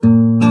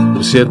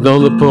Sitting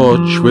on the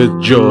porch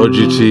with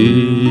Georgie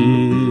T,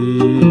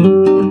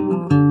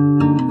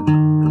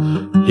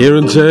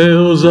 hearing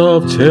tales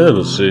of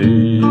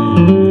Tennessee.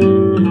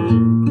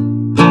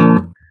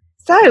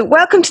 So,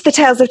 welcome to the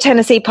Tales of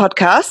Tennessee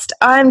podcast.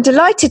 I'm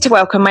delighted to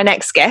welcome my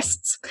next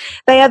guests.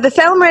 They are the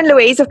Thelma and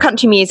Louise of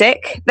country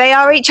music. They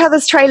are each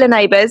other's trailer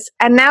neighbours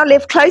and now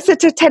live closer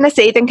to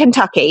Tennessee than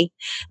Kentucky.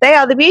 They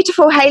are the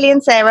beautiful Haley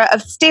and Sarah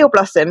of Steel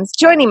Blossoms,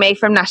 joining me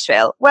from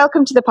Nashville.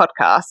 Welcome to the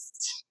podcast.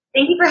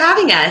 Thank you for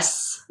having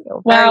us.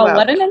 Wow,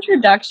 what an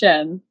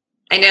introduction.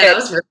 I know, that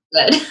was really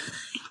good.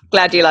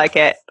 Glad you like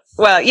it.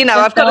 Well, you know,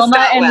 I've got to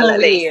start well at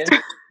least.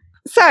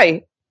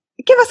 So,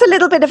 give us a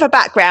little bit of a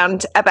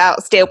background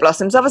about Steel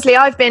Blossoms. Obviously,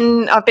 I've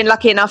been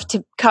lucky enough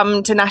to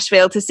come to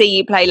Nashville to see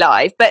you play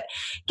live, but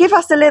give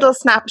us a little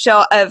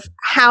snapshot of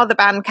how the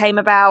band came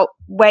about,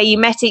 where you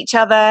met each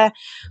other,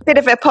 a bit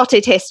of a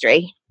potted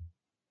history.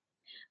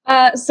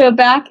 So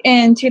back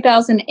in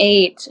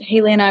 2008,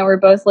 Haley and I were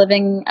both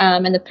living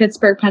in the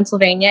Pittsburgh,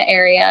 Pennsylvania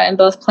area and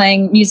both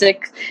playing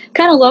music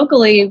kind of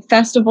locally,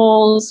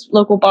 festivals,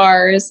 local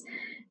bars.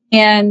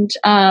 And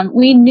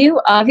we knew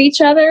of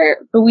each other,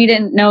 but we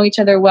didn't know each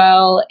other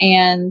well.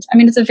 And I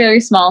mean, it's a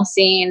very small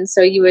scene,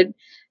 so you would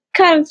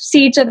kind of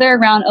see each other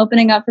around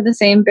opening up for the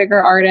same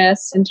bigger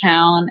artists in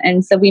town.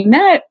 And so we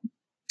met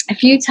a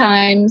few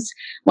times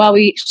while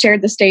we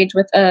shared the stage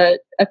with a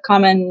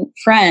common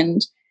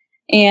friend.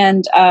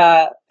 And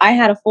I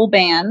had a full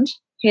band.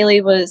 Haley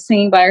was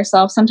singing by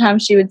herself.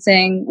 Sometimes she would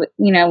sing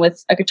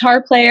with a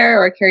guitar player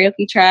or a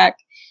karaoke track.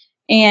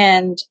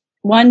 And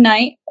one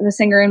night, the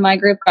singer in my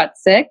group got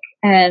sick,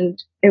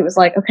 and it was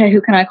like, okay,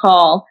 who can I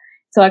call?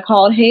 So I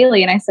called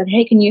Haley and I said,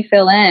 hey, can you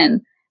fill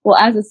in? Well,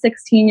 as a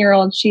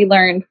 16-year-old, she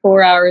learned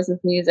 4 hours of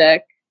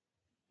music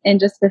in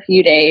just a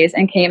few days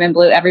and came and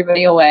blew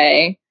everybody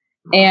away.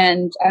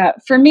 And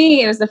for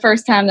me, it was the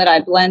first time that I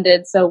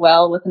blended so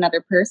well with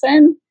another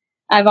person.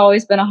 I've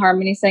always been a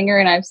harmony singer,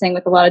 and I've sang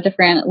with a lot of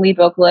different lead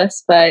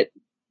vocalists, but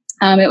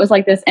it was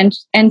like this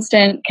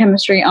instant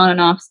chemistry on and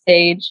off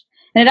stage.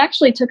 And it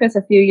actually took us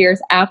a few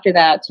years after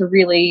that to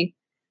really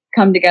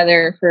come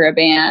together for a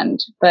band.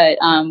 But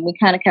we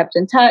kind of kept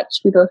in touch.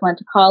 We both went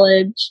to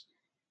college.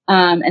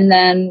 And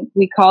then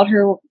we called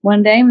her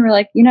one day and we were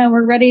like,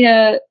 we're ready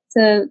to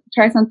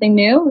try something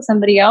new with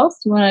somebody else.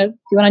 Do you want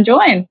to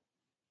join?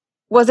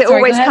 Was it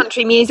always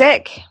country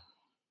music?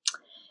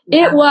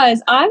 It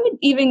was. I would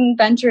even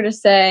venture to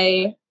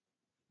say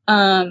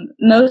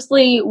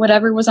mostly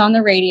whatever was on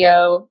the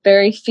radio,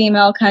 very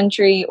female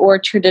country or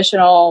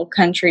traditional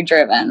country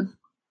driven.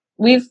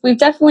 We've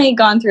definitely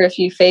gone through a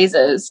few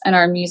phases in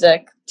our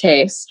music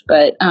taste,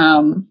 but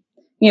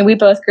we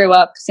both grew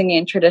up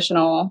singing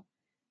traditional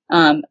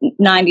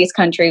 90s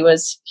country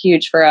was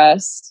huge for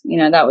us.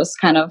 That was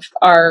kind of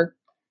our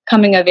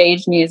coming of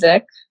age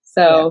music.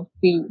 So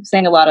we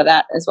sang a lot of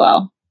that as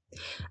well.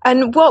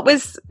 And what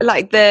was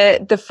like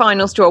the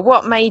final straw?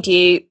 What made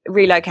you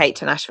relocate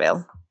to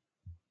Nashville?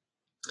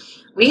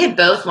 We had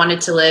both wanted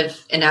to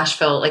live in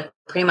Nashville like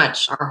pretty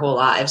much our whole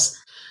lives.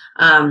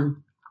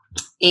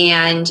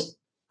 And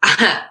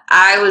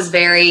I was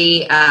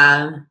very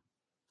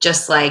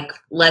just like,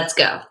 let's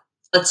go.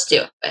 Let's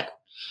do it.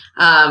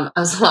 I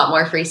was a lot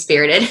more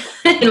free-spirited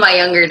in my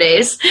younger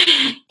days.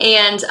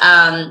 And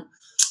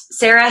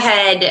Sarah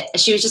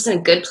she was just in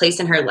a good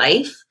place in her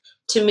life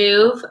to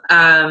move.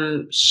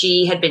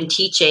 She had been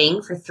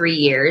teaching for 3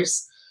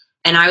 years,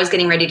 and I was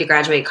getting ready to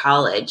graduate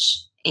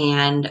college.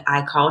 And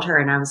I called her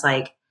and I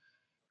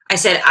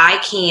said, I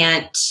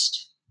can't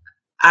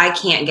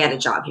get a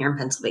job here in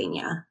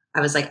Pennsylvania. I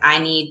was like, I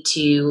need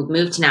to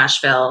move to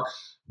Nashville,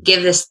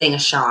 give this thing a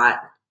shot.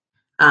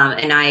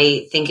 And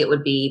I think it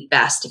would be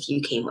best if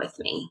you came with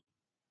me.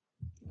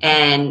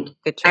 And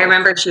I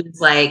remember she was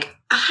like,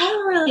 I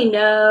don't really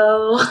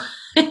know.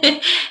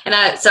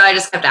 So I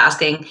just kept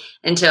asking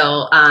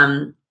until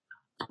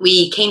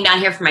we came down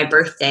here for my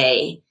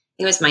birthday.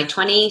 It was my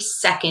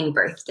 22nd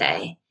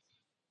birthday.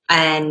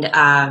 And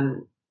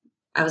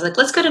I was like,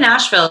 let's go to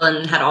Nashville,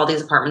 and had all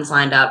these apartments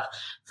lined up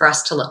for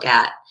us to look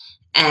at.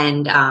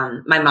 And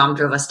my mom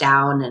drove us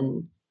down,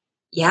 and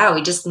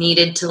we just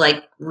needed to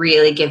like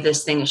really give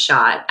this thing a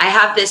shot. I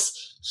have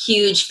this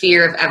huge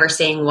fear of ever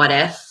saying what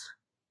if.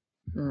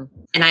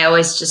 And I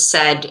always just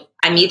said,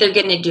 I'm either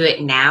going to do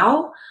it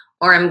now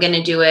or I'm going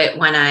to do it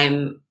when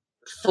I'm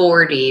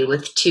 40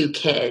 with 2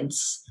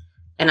 kids,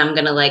 and I'm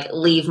going to like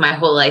leave my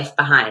whole life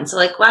behind. So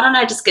like, why don't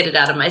I just get it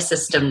out of my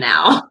system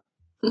now?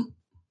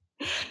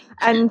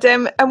 And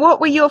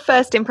what were your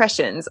first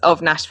impressions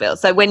of Nashville?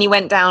 So when you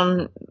went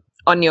down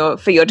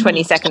for your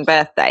 22nd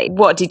birthday,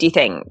 what did you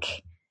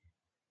think?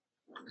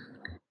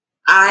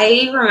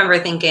 I remember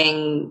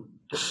thinking,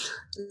 this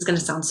is going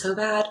to sound so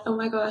bad. Oh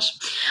my gosh.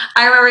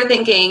 I remember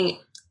thinking,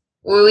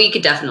 well, we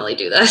could definitely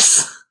do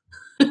this.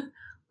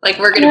 Like,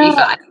 we're going to be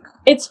fine.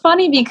 It's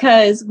funny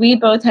because we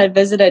both had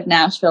visited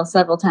Nashville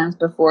several times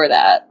before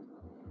that.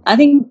 I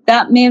think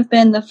that may have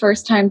been the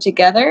first time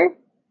together.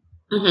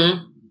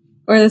 Mm-hmm.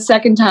 Or the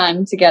second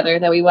time together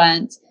that we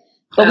went.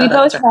 But we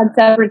both had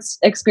separate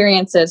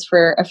experiences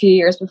for a few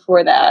years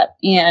before that.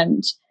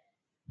 And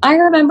I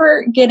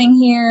remember getting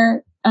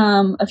here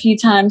a few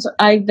times.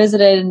 I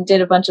visited and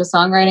did a bunch of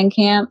songwriting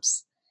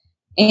camps.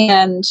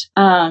 And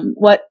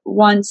what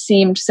once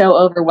seemed so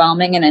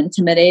overwhelming and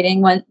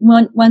intimidating,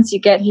 once you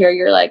get here,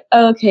 you're like,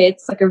 oh, okay,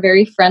 it's like a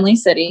very friendly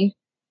city.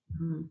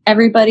 Mm-hmm.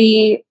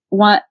 Everybody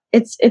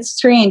it's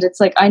strange. It's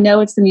like, I know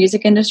it's the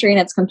music industry and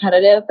it's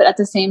competitive, but at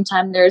the same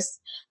time,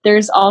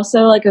 there's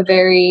also like a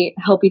very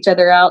help each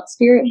other out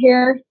spirit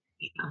here.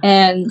 Yeah.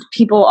 And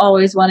people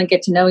always want to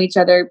get to know each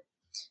other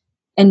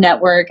and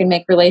network and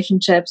make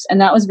relationships. And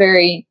that was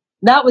very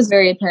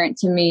apparent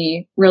to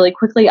me really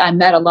quickly. I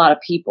met a lot of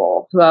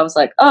people who I was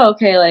like, oh,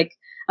 okay, like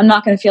I'm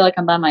not going to feel like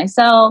I'm by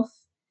myself.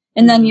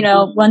 And then,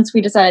 once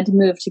we decided to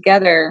move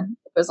together,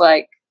 it was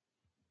like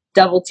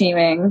double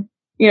teaming.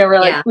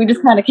 We're like, we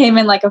just kind of came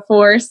in like a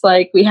force,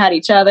 like we had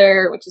each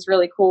other, which is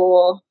really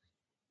cool.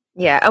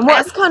 Yeah. And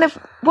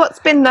what's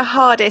been the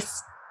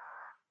hardest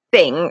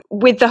thing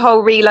with the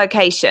whole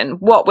relocation?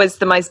 What was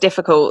the most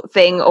difficult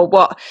thing, or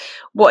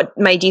what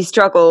made you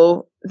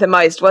struggle the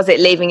most? Was it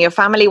leaving your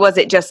family? Was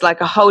it just like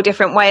a whole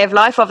different way of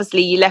life?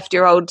 Obviously you left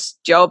your old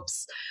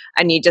jobs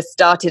and you just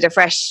started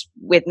afresh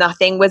with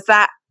nothing. Was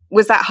that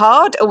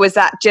hard, or was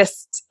that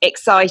just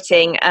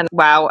exciting and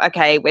wow,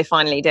 okay, we're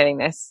finally doing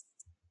this?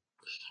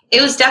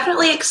 It was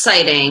definitely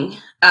exciting.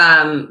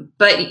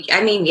 But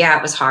I mean, yeah,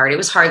 it was hard. It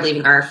was hard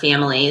leaving our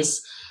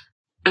families.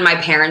 When my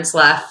parents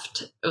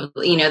left,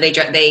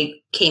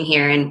 they came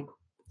here and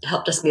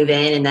helped us move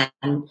in. And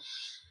then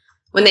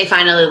when they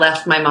finally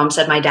left, my mom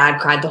said my dad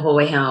cried the whole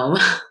way home.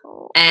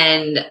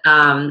 And,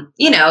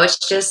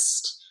 it's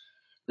just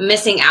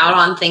missing out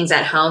on things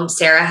at home.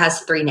 Sarah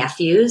has 3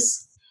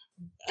 nephews.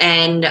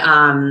 And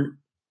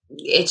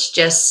it's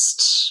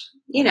just,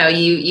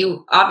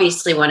 you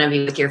obviously want to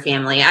be with your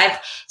family. I've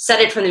said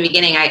it from the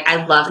beginning.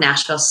 I love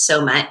Nashville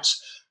so much,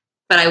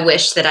 but I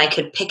wish that I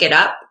could pick it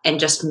up and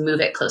just move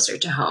it closer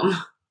to home.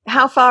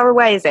 How far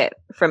away is it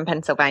from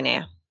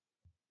Pennsylvania?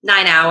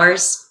 9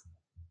 hours.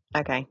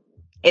 Okay.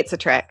 It's a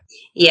trek.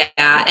 Yeah.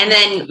 And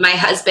then my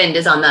husband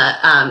is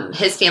on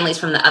his family's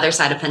from the other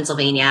side of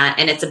Pennsylvania,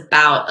 and it's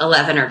about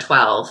 11 or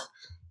 12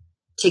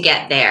 to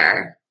get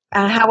there.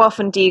 How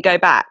often do you go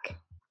back?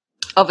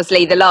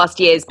 Obviously the last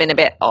year has been a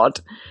bit odd,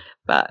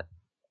 but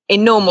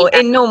in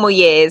normal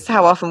years,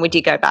 how often would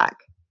you go back?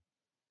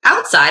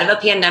 Outside of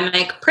a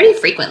pandemic, pretty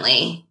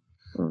frequently.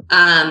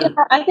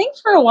 I think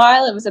for a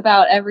while it was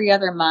about every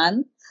other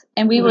month,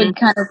 and we would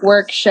kind of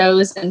work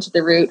shows into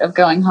the route of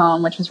going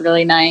home, which was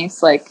really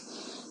nice. Like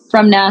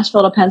from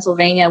Nashville to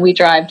Pennsylvania, we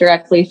drive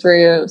directly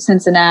through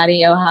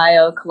Cincinnati,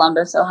 Ohio,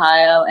 Columbus,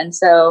 Ohio. And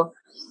so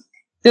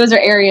those are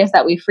areas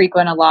that we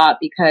frequent a lot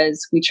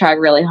because we try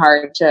really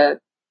hard to,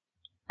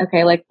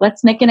 okay, like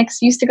let's make an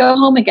excuse to go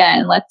home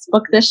again. Let's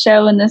book this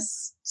show in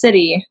this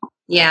city.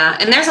 Yeah.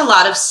 And there's a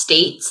lot of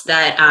states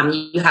that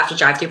you have to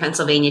drive through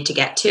Pennsylvania to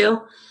get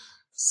to.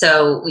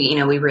 So we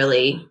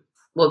really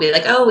will be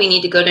like, oh, we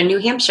need to go to New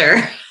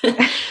Hampshire.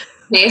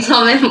 May as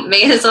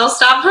well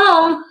stop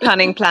home.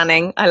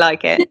 Planning. I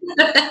like it.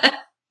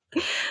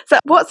 So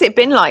what's it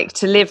been like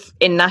to live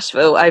in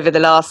Nashville over the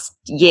last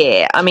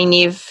year? I mean,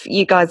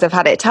 you guys have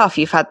had it tough.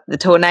 You've had the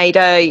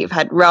tornado, you've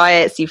had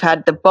riots, you've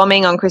had the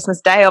bombing on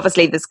Christmas Day.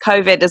 Obviously there's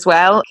COVID as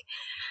well.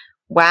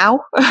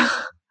 Wow.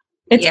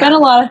 It's been a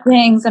lot of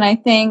things. And I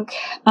think,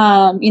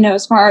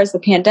 as far as the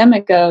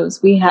pandemic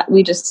goes,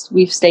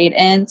 we've stayed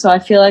in. So I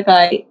feel like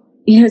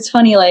it's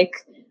funny, like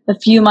a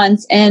few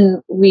months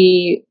in,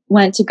 we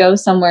went to go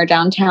somewhere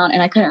downtown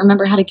and I couldn't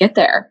remember how to get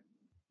there.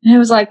 And it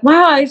was like,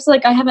 wow, I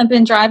haven't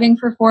been driving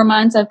for 4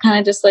 months. I've kind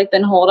of just like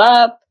been holed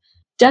up.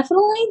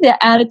 Definitely the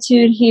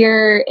attitude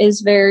here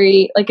is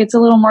very, like, it's a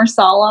little more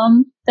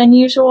solemn than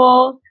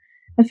usual.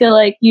 I feel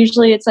like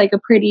usually it's like a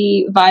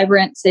pretty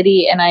vibrant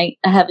city, and I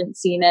haven't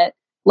seen it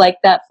like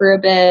that for a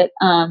bit.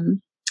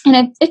 And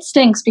it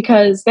stinks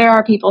because there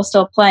are people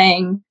still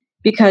playing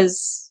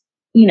because,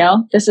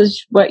 this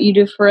is what you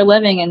do for a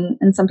living,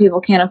 and some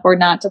people can't afford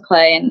not to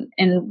play.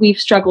 And we've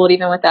struggled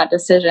even with that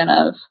decision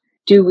of,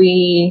 do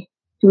we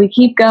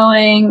keep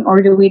going,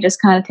 or do we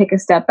just kind of take a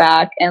step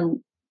back and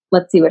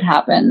let's see what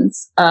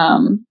happens?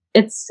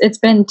 It's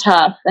been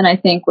tough. And I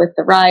think with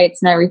the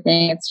riots and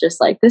everything, it's just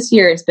like this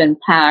year has been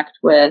packed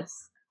with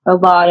a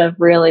lot of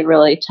really,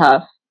 really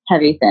tough,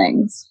 heavy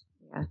things.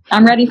 Yeah.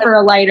 I'm ready for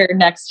a lighter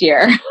next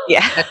year.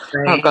 Yeah.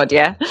 Oh God.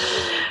 Yeah.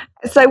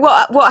 So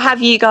what have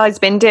you guys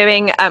been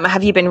doing?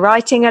 Have you been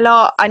writing a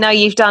lot? I know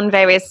you've done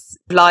various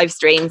live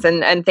streams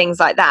and things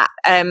like that.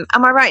 Am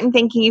I right in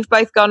thinking you've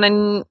both gone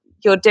and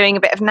you're doing a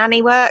bit of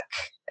nanny work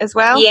as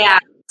well? Yeah.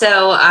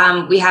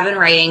 So we have been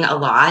writing a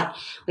lot.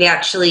 We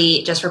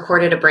actually just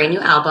recorded a brand new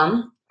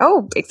album.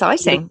 Oh,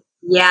 exciting.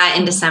 Yeah,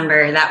 in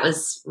December. That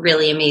was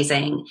really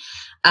amazing.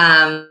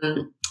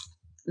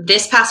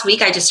 This past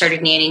week, I just started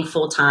nannying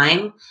full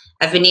time.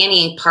 I've been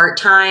nannying part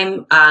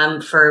time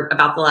for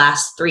about the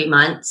last 3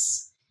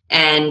 months.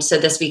 And so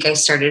this week I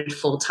started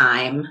full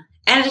time.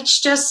 And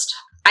it's just,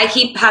 I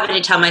keep having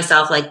to tell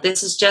myself, like,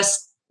 this is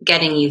just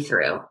getting you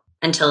through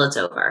until it's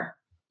over.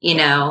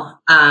 So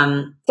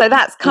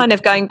that's kind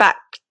of going back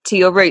to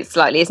your roots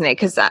slightly, isn't it?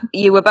 Because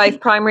you were both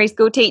primary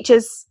school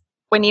teachers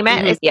when you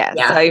met. Yeah.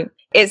 So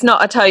it's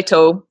not a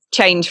total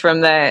change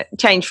from the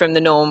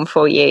norm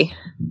for you.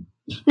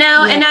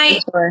 No, and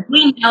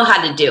we know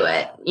how to do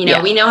it.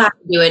 We know how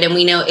to do it, and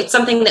we know it's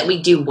something that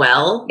we do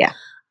well. Yeah.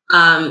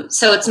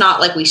 So it's not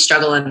like we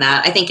struggle in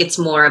that. I think it's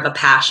more of a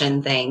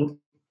passion thing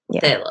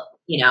that,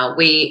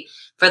 we,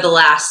 for the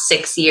last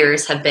 6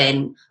 years, have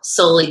been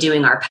solely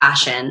doing our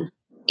passion.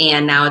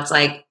 And now it's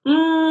like,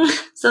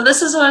 so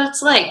this is what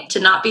it's like to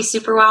not be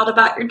super wild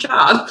about your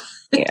job.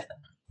 Yeah.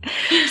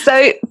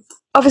 So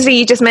obviously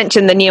you just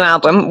mentioned the new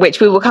album, which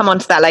we will come on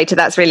to that later.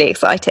 That's really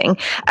exciting.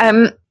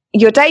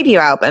 Your debut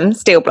album,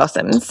 Steel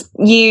Blossoms,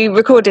 you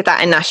recorded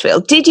that in Nashville.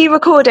 Did you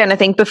record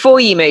anything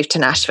before you moved to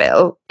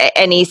Nashville?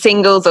 Any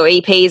singles or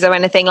EPs or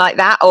anything like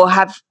that? Or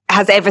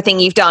has everything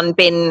you've done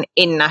been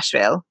in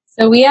Nashville?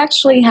 So we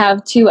actually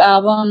have 2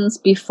 albums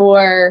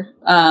before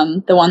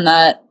the one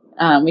that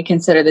we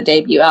consider the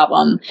debut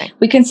album. Okay.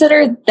 We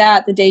considered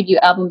that the debut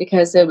album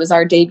because it was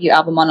our debut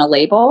album on a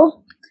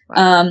label.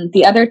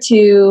 The other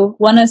 2,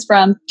 one is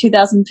from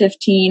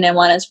 2015 and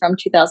one is from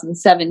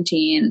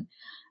 2017.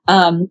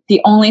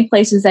 The only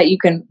places that you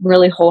can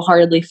really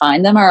wholeheartedly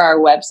find them are our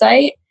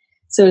website.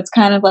 So it's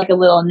kind of like a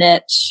little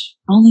niche.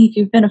 Only if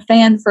you've been a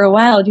fan for a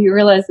while do you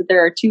realize that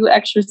there are 2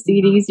 extra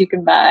CDs you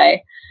can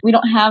buy. We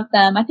don't have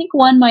them. I think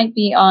one might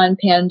be on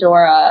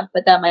Pandora,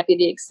 but that might be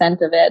the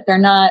extent of it. They're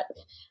not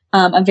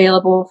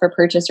available for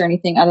purchase or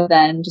anything other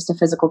than just a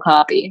physical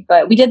copy.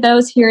 But we did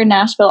those here in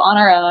Nashville on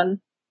our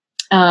own.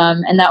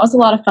 And that was a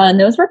lot of fun.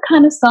 Those were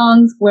kind of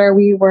songs where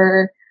we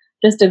were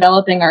just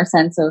developing our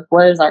sense of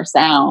what is our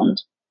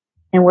sound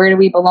and where do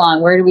we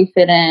belong? Where do we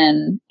fit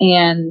in?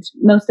 And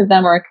most of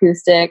them are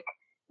acoustic.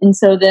 And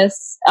so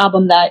this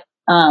album that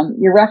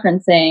you're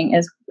referencing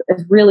is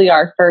really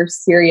our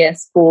first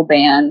serious full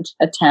band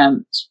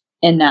attempt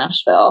in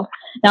Nashville.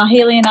 Now,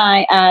 Haley and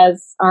I,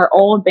 as our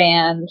old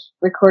band,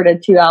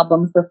 recorded 2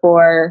 albums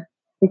before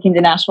we came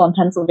to Nashville in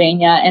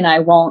Pennsylvania, and I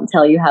won't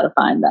tell you how to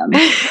find them.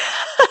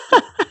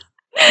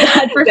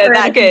 I'd prefer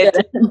that good.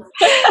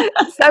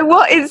 So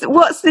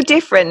what's the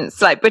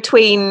difference like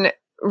between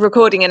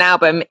recording an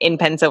album in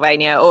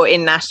Pennsylvania or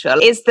in Nashville?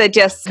 Is there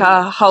just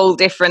a whole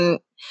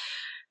different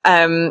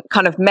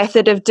kind of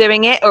method of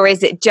doing it, or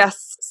is it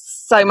just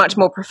so much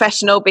more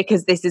professional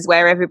because this is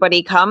where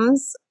everybody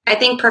comes? I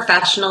think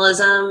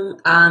professionalism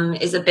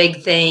is a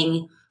big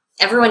thing.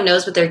 Everyone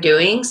knows what they're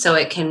doing, so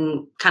it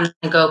can kind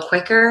of go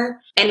quicker.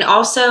 And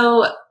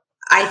also,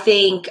 I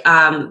think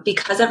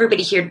because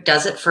everybody here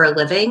does it for a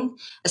living,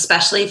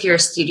 especially if you're a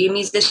studio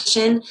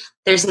musician,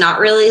 there's not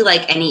really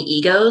like any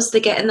egos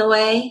that get in the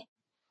way.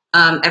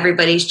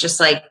 Everybody's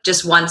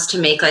just wants to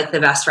make like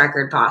the best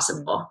record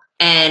possible.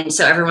 And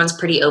so everyone's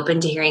pretty open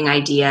to hearing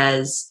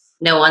ideas.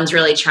 No one's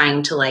really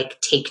trying to like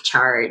take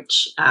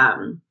charge.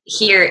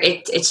 Here,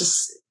 it's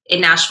just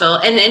in Nashville,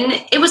 and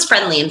it was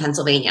friendly in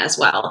Pennsylvania as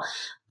well.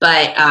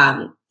 But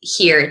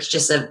here, it's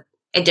just a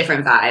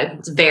different vibe.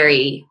 It's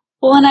very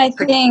well, and I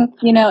think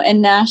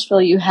in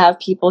Nashville, you have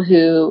people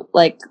who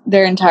like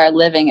their entire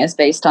living is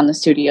based on the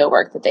studio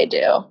work that they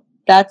do.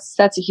 That's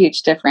a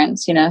huge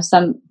difference.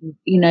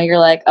 You're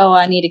like, oh,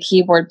 I need a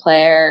keyboard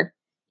player.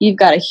 You've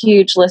got a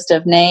huge list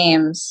of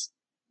names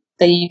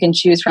that you can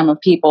choose from of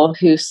people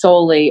who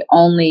solely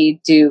only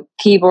do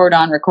keyboard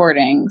on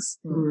recordings.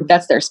 Mm-hmm.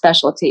 That's their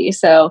specialty.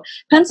 So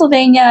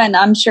Pennsylvania, and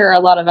I'm sure a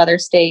lot of other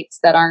states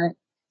that aren't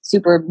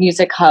super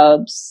music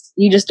hubs,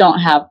 you just don't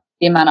have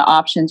the amount of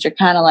options. You're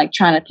kind of like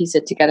trying to piece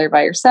it together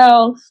by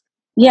yourself.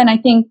 Yeah, and I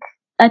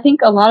think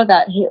a lot of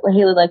that,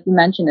 Haley, like you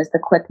mentioned, is the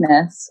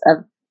quickness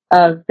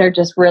of they're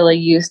just really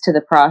used to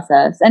the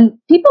process. And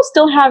people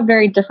still have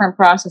very different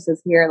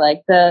processes here.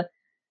 Like the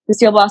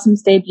Steel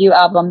Blossoms debut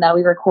album that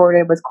we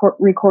recorded was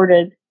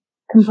recorded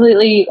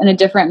completely in a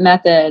different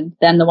method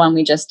than the one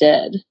we just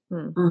did.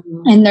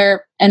 Mm-hmm.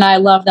 And I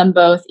love them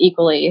both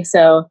equally.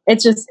 So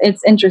it's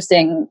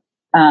interesting,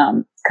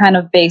 kind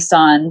of based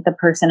on the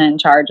person in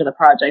charge of the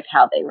project,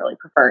 how they really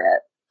prefer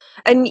it.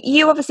 And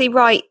you obviously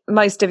write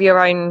most of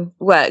your own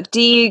work.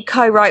 Do you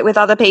co-write with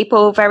other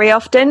people very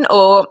often,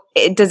 or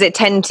does it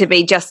tend to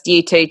be just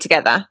you 2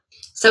 together?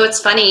 So it's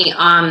funny,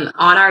 on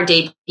our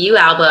debut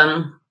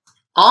album,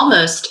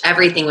 almost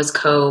everything was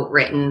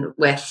co-written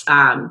with,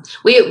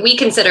 we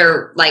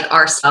consider like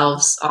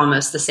ourselves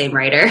almost the same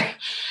writer.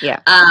 Yeah.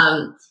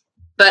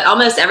 But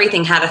almost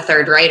everything had a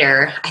third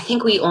writer. I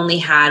think we only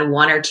had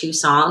 1 or 2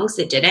 songs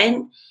that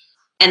didn't.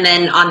 And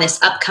then on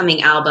this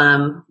upcoming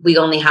album, we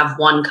only have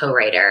 1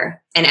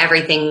 co-writer and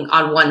everything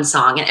on 1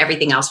 song, and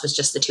everything else was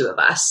just the 2 of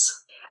us.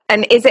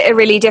 And is it a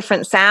really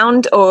different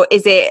sound, or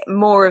is it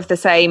more of the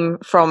same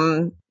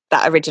from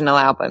that original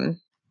album?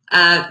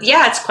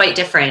 Yeah, it's quite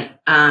different.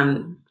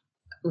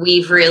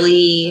 We've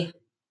really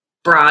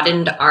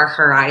broadened our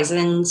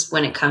horizons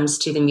when it comes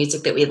to the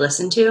music that we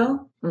listen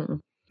to. Mm.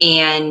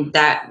 And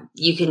that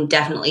you can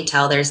definitely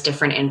tell there's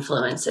different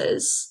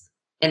influences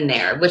in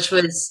there, which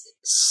was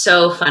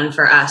so fun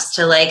for us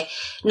to like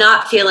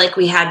not feel like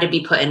we had to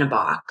be put in a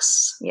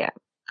box. Yeah.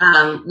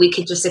 We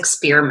could just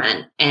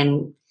experiment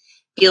and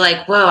be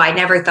like, whoa, I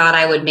never thought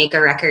I would make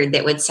a record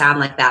that would sound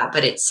like that,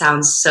 but it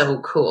sounds so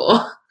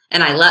cool.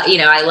 And I love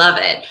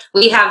it.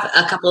 We have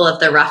a couple of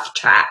the rough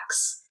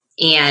tracks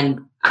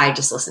and I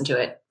just listen to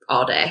it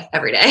all day,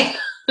 every day.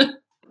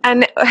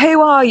 And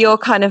who are your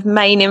kind of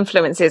main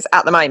influences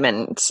at the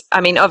moment? I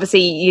mean,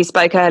 obviously you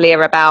spoke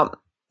earlier about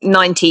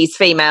 90s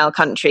female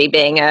country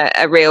being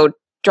a real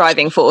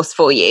driving force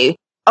for you.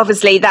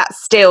 Obviously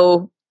that's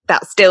still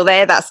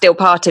there, that's still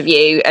part of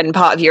you and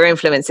part of your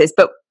influences,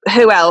 but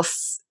who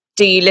else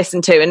do you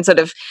listen to and sort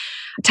of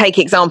take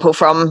example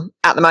from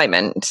at the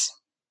moment?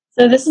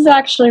 So this is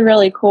actually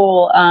really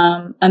cool.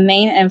 A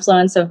main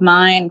influence of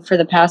mine for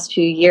the past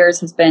few years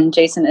has been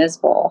Jason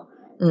Isbell.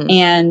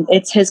 And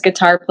it's his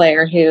guitar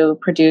player who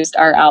produced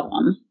our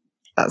album.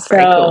 That's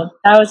very cool.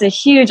 That was a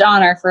huge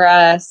honor for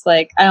us.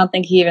 Like, I don't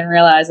think he even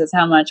realizes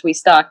how much we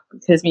stalk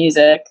his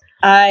music.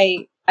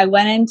 I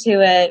went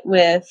into it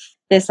with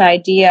this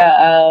idea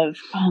of,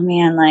 oh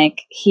man,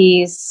 like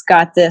he's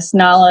got this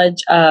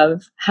knowledge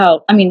of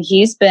how, I mean,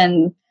 he's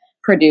been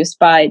produced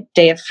by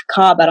Dave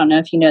Cobb. I don't know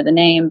if you know the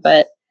name,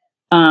 but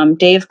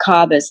Dave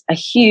Cobb is a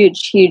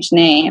huge, huge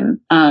name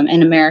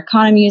in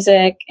Americana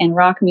music and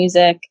rock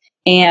music.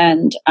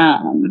 And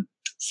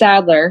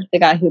Sadler, the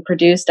guy who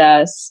produced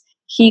us,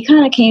 he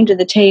kind of came to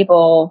the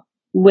table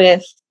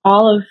with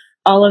all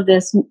of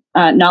this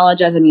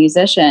knowledge as a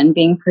musician,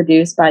 being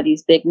produced by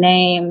these big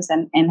names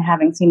and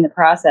having seen the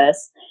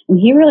process. And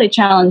he really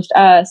challenged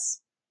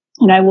us.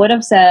 And I would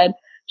have said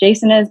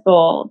Jason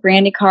Isbell,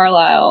 Brandi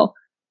Carlile,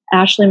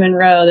 Ashley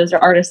Monroe, those are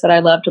artists that I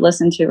love to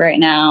listen to right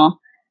now.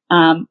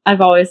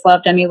 I've always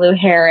loved Emmylou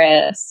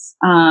Harris.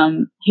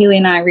 Haley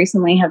and I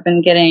recently have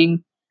been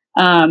getting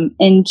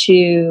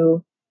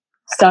into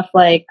stuff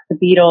like the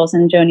Beatles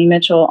and Joni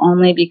Mitchell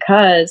only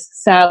because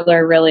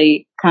Sadler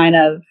really kind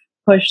of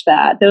pushed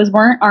that. Those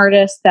weren't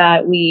artists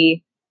that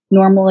we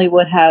normally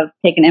would have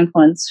taken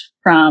influence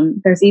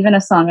from. There's even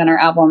a song on our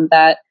album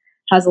that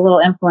has a little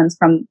influence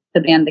from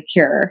the band The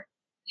Cure,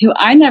 who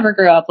I never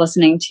grew up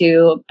listening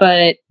to,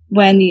 but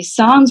when these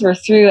songs were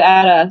thrown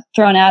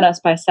at us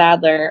by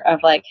Sadler of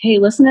like, hey,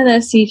 listen to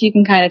this, see if you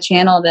can kind of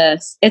channel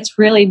this. It's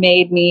really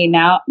made me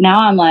now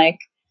I'm like,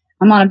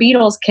 I'm on a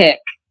Beatles kick.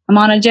 I'm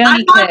on a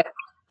Joni kick.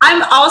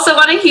 I'm also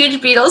on a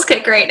huge Beatles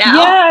kick right now.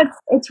 Yeah,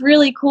 it's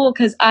really cool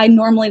because I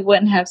normally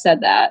wouldn't have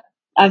said that.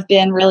 I've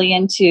been really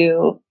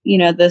into,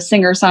 the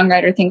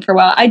singer-songwriter thing for a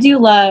while. I do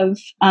love,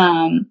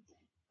 I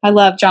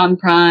love John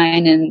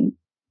Prine and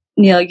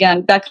Neil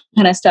Young, that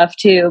kind of stuff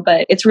too,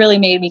 but it's really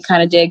made me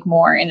kind of dig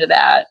more into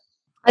that.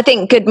 I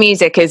think good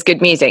music is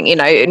good music,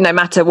 no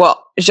matter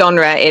what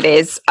genre it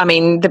is. I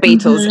mean, the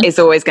Beatles is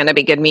always going to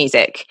be good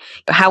music.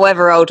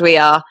 However old we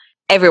are,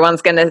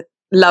 everyone's going to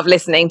love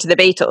listening to the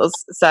Beatles.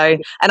 So,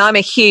 and I'm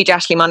a huge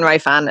Ashley Monroe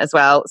fan as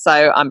well.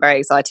 So I'm very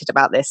excited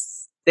about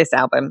this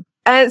album.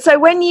 So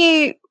when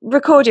you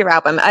record your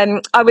album,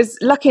 I was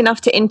lucky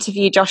enough to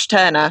interview Josh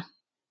Turner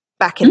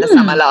back in the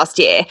summer last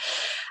year.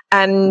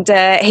 And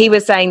he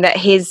was saying that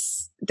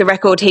the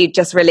record he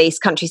just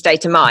released, Country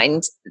State of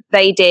Mind,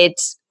 they did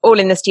all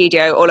in the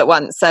studio all at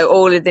once. So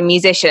all of the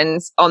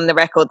musicians on the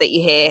record that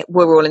you hear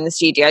were all in the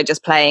studio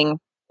just playing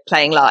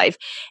live.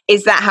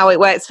 Is that how it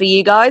works for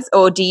you guys?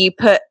 Or do you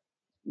put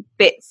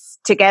bits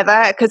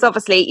together? Because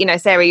obviously,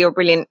 Sarah, you're a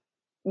brilliant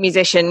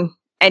musician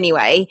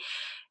anyway.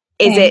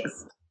 Is it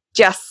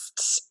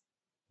just,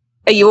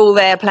 are you all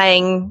there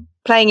playing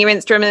your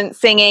instrument,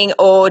 singing,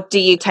 or do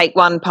you take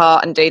one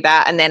part and do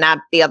that and then add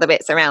the other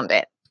bits around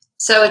it?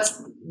 So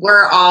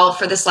we're all,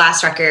 for this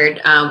last record,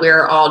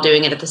 we're all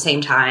doing it at the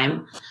same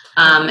time.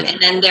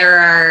 And then there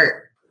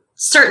are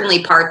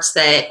certainly parts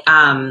that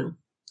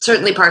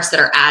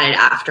are added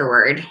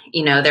afterward.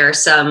 There are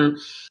some,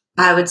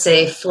 I would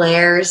say,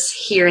 flares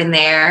here and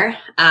there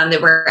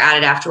that were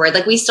added afterward.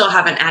 Like we still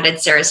haven't added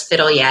Sarah's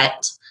fiddle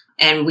yet.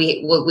 And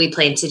we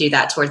plan to do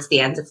that towards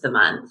the end of the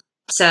month.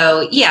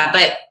 So yeah,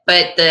 but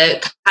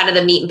the kind of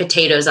the meat and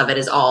potatoes of it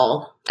is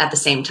all at the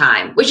same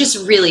time, which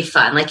is really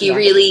fun. Like you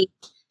really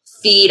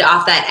feed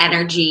off that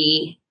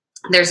energy.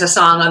 There's a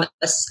song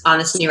on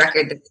this new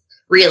record that's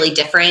really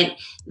different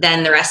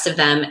than the rest of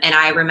them. And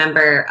I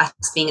remember us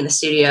being in the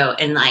studio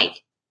and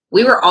like,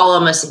 we were all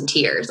almost in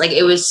tears. Like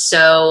it was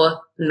so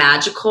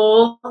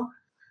magical.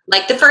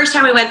 Like the first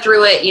time we went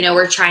through it,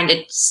 we're trying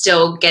to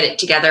still get it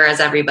together as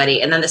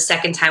everybody. And then the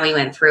second time we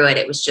went through it,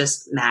 it was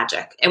just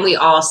magic. And we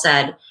all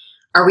said,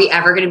 are we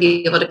ever going to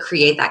be able to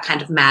create that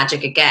kind of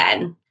magic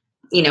again?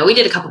 We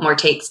did a couple more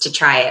takes to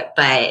try it,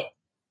 but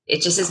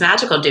it just is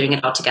magical doing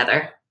it all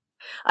together.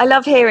 I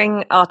love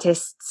hearing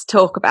artists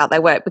talk about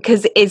their work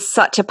because it is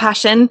such a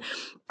passion.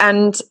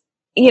 And,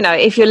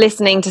 if you're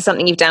listening to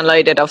something you've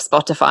downloaded off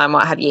Spotify and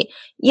what have you,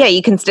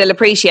 you can still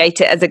appreciate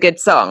it as a good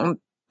song,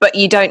 but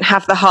you don't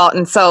have the heart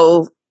and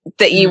soul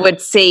that you would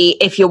see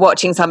if you're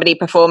watching somebody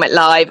perform it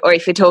live or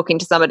if you're talking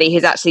to somebody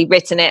who's actually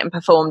written it and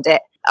performed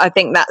it. I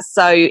think that's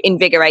so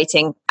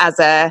invigorating as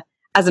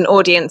an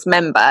audience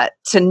member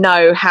to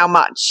know how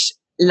much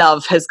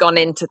love has gone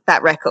into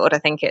that record. I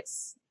think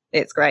it's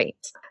great.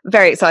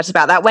 Very excited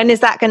about that. When's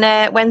that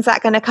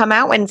gonna come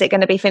out? When's it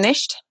gonna be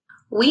finished?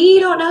 We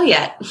don't know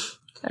yet.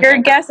 Your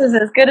guess is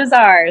as good as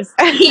ours.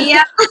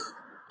 Yeah.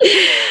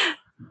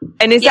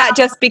 And is that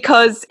just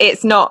because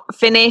it's not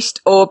finished,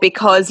 or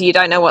because you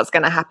don't know what's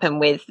going to happen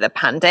with the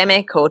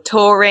pandemic or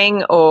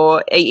touring,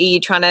 or are you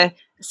trying to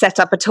set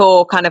up a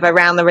tour kind of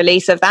around the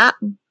release of that?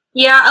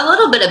 Yeah, a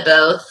little bit of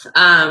both.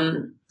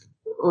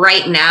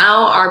 Right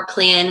now, our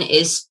plan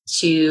is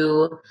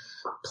to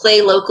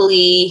play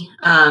locally.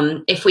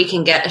 If we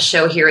can get a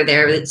show here or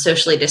there that's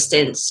socially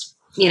distanced,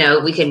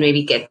 we can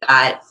maybe get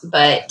that.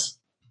 But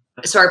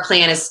so our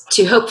plan is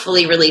to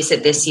hopefully release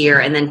it this year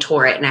and then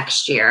tour it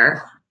next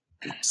year.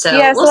 So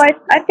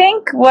I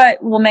think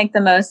what will make the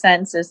most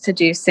sense is to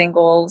do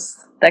singles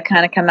that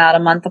kind of come out a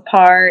month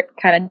apart,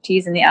 kind of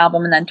teasing the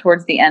album, and then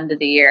towards the end of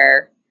the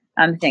year,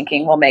 I'm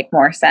thinking will make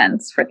more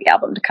sense for the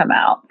album to come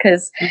out,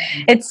 because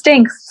it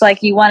stinks.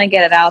 Like, you want to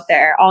get it out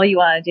there. All you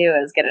want to do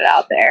is get it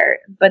out there.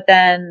 But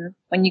then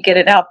when you get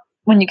it out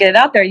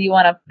there, you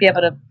want to be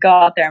able to go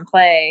out there and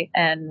play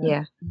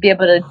and be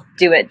able to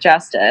do it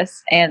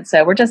justice. And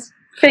so we're just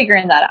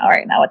figuring that out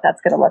right now, what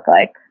that's going to look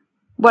like.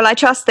 Well, I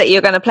trust that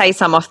you're going to play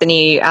some off the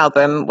new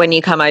album when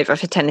you come over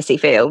for Tennessee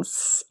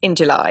Fields in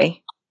July.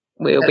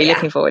 We'll be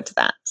looking forward to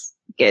that.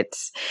 Good.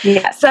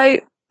 Yeah. So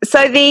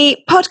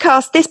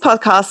this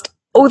podcast,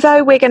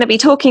 although we're going to be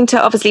talking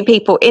to obviously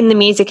people in the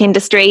music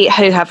industry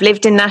who have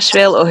lived in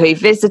Nashville or who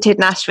visited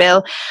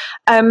Nashville,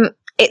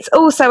 it's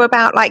also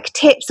about like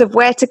tips of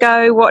where to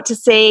go, what to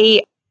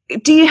see.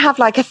 Do you have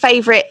like a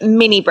favorite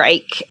mini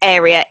break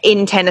area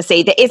in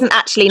Tennessee that isn't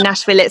actually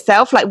Nashville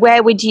itself? Like,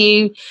 where would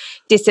you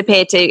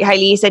disappear to?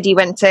 Haley, you said you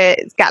went to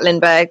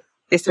Gatlinburg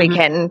this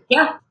weekend.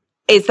 Yeah.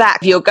 Is that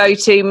your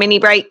go-to mini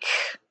break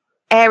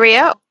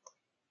area?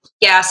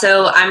 Yeah,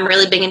 so I'm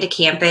really big into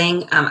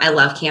camping. I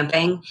love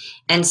camping.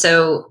 And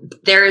so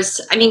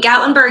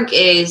Gatlinburg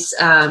is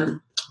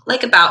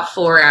like about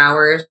 4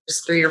 hours,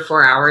 3 or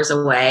 4 hours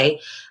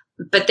away.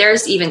 But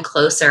there's even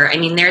closer. I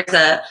mean, there's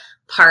a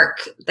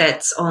park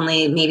that's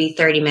only maybe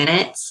 30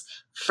 minutes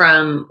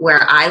from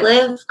where I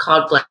live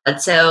called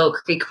Bledsoe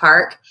Creek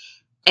Park.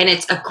 And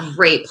it's a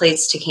great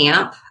place to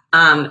camp.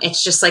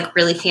 It's just like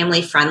really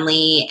family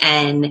friendly,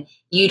 and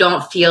you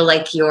don't feel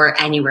like you're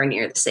anywhere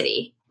near the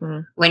city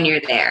when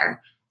you're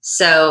there.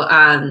 So,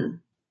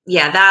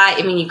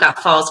 you've got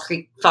Fall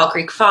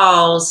Creek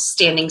Falls,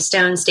 Standing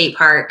Stone State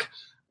Park.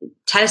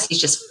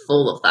 Tennessee's just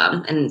full of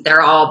them, and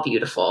they're all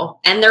beautiful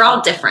and they're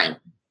all different.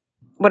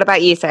 What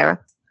about you, Sarah?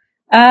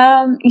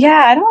 I'm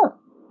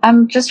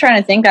just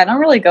trying to think. I don't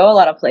really go a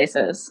lot of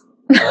places.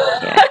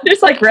 I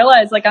just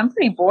realize I'm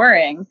pretty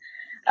boring.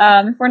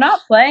 If we're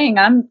not playing,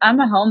 I'm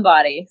a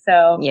homebody.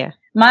 So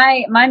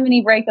my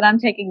mini break that I'm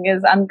taking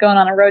is I'm going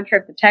on a road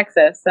trip to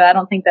Texas. So I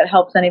don't think that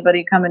helps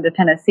anybody come into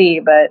Tennessee.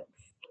 But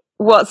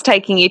what's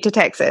taking you to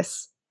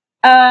Texas?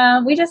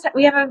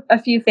 We have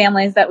a few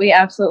families that we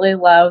absolutely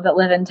love that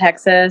live in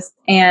Texas,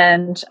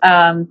 and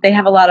they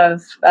have a lot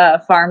of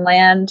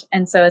farmland,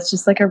 and so it's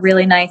just like a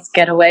really nice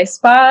getaway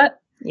spot.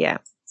 Yeah.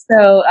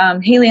 So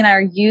Haley and I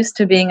are used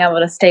to being able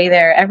to stay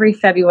there. Every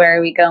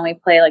February we go and we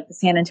play like the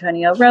San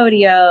Antonio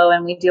Rodeo,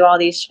 and we do all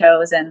these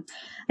shows. And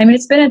I mean,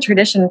 it's been a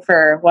tradition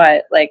for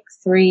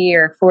 3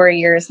 or 4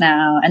 years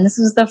now. And this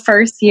was the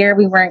first year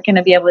we weren't going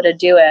to be able to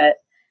do it.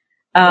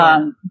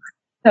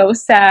 So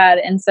sad.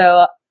 And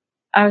so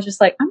I was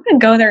just like, I'm going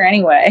to go there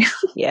anyway.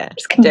 Yeah,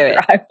 just do it.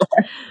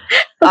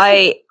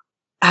 I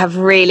have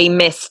really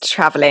missed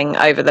traveling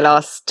over the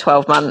last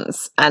 12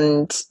 months,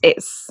 and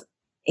it's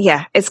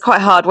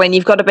quite hard when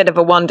you've got a bit of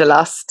a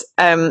wanderlust.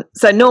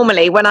 So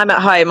normally when I'm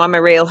at home, I'm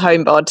a real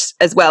homebod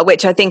as well,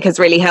 which I think has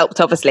really helped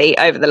obviously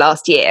over the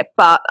last year,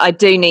 but I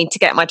do need to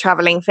get my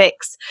traveling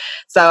fix.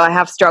 So I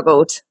have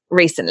struggled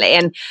recently.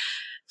 And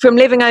from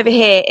living over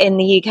here in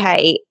the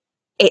UK,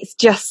 it's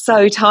just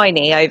so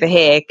tiny over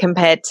here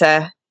compared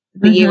to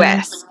the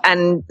US.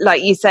 And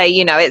like you say,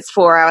 it's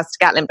 4 hours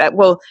to Gatlinburg.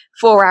 Well,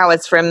 4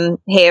 hours from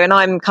here, and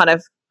I'm kind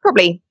of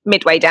probably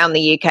midway down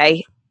the UK.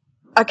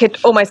 I could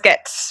almost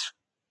get,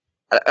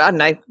 I don't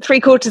know,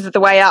 3/4 of the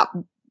way up,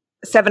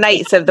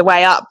 7/8 of the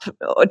way up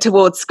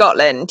towards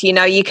Scotland.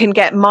 You can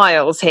get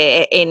miles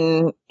here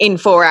in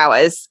 4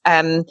 hours.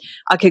 I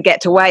could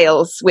get to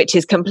Wales, which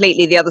is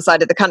completely the other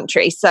side of the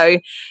country. So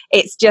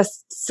it's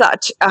just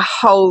such a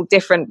whole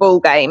different ball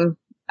game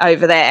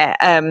over there.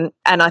 And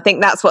I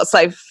think that's what's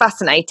so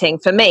fascinating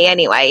for me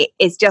anyway,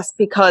 is just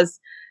because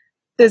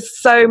there's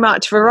so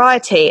much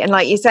variety. And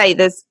like you say,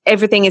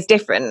 everything is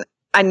different,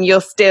 and you're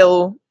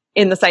still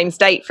in the same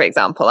state, for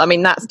example. I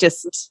mean, that's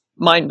just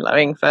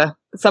mind-blowing for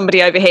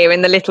somebody over here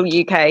in the little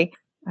UK.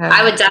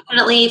 I would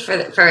definitely, for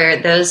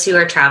those who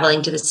are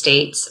traveling to the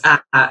States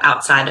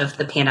outside of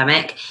the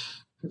pandemic,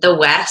 the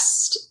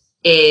West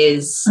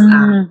is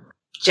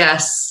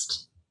just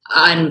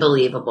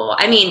unbelievable.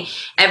 I mean,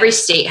 every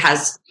state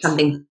has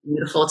something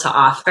beautiful to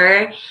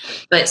offer,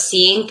 but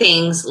seeing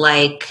things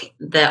like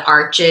the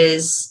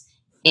Arches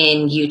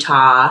in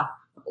Utah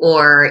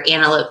or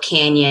Antelope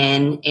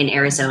Canyon in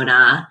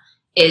Arizona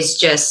is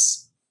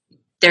just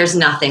there's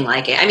nothing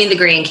like it. I mean, the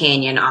Grand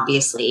Canyon,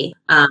 obviously,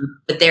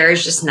 but there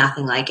is just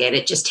nothing like it.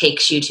 It just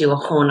takes you to a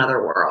whole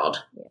nother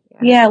world.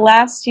 Yeah,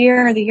 last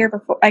year or the year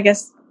before, I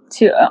guess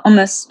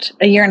almost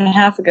a year and a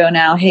half ago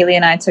now, Haley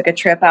and I took a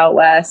trip out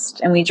west,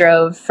 and we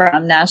drove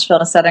from Nashville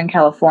to Southern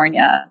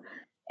California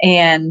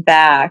and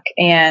back,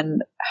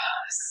 and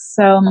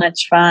so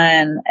much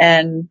fun.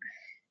 And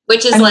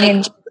which is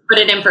to put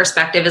it in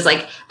perspective, is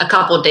like a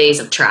couple of days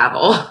of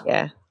travel.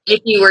 Yeah.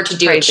 If you were to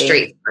do it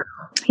straight through.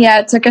 Yeah,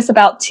 it took us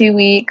about 2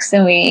 weeks,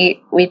 and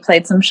we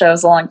played some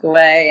shows along the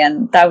way,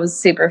 and that was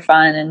super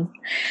fun. And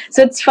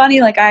so it's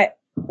funny, like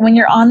when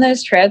you're on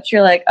those trips,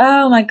 you're like,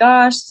 oh my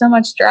gosh, so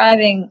much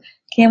driving.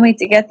 Can't wait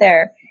to get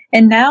there.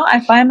 And now I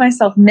find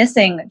myself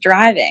missing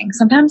driving.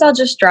 Sometimes I'll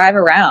just drive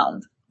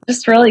around.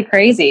 Just really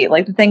crazy.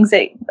 Like the things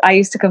that I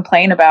used to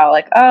complain about,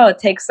 like, oh, it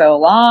takes so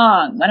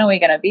long. When are we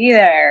going to be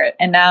there?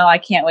 And now I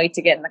can't wait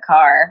to get in the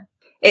car.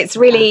 It's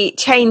really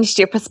changed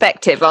your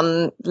perspective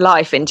on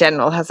life in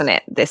general, hasn't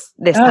it? This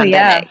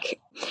pandemic.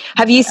 Yeah.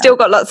 Have you still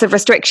got lots of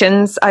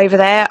restrictions over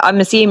there?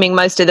 I'm assuming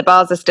most of the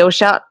bars are still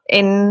shut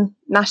in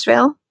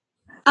Nashville.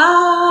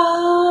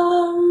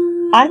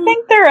 I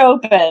think they're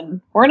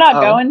open. We're not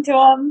going to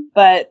them,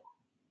 but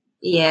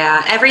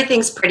yeah,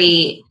 everything's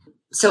pretty.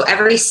 So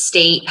every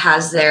state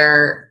was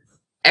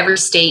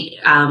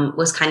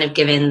kind of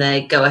given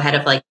the go ahead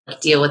of like,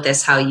 deal with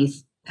this how you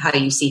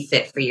see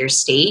fit for your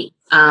state.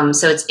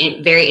 So it's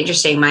very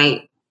interesting.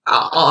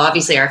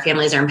 Obviously our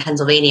families are in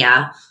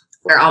Pennsylvania,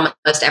 where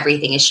almost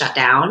everything is shut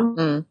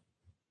down.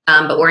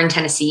 But we're in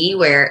Tennessee,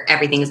 where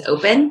everything is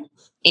open.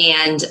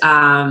 And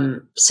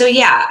so,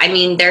 yeah, I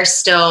mean,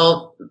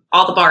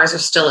 all the bars are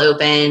still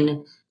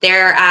open.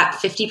 They're at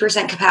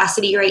 50%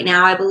 capacity right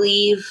now, I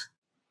believe.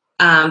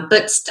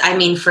 But I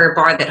mean, for a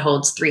bar that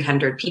holds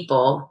 300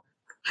 people,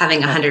 having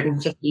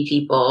 150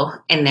 people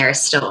in there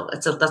is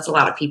that's a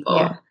lot of people.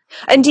 Yeah.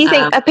 And do you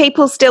think, are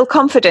people still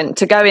confident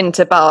to go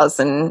into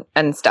bars and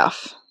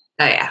stuff?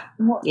 Oh yeah.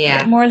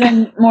 Yeah. More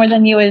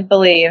than you would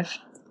believe.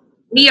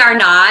 We are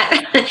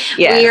not.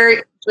 Yeah.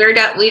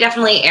 We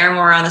definitely err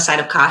more on the side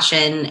of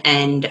caution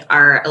and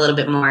are have a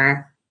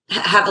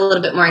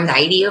little bit more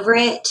anxiety over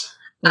it.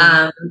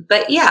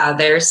 But yeah,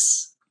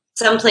 there's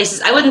some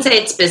places, I wouldn't say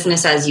it's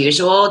business as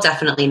usual.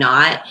 Definitely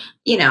not,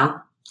 and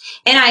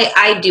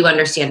I do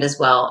understand as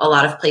well. A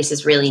lot of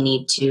places really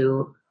need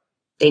to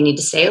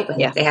stay open.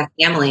 Yeah. They have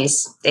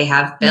families, they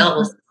have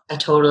bills. Mm-hmm. I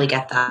totally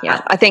get that.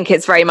 Yeah. I think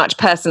it's very much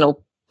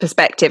personal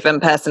perspective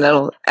and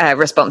personal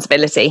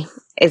responsibility,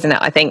 isn't it?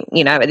 I think,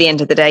 at the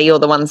end of the day, you're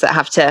the ones that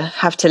have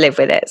to live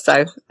with it.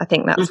 So I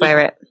think that's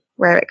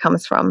where it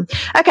comes from.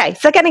 Okay.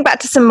 So getting back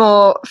to some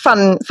more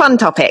fun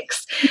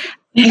topics.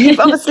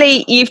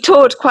 You've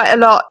toured quite a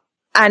lot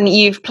and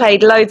you've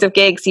played loads of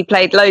gigs. You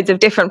played loads of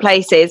different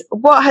places.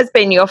 What has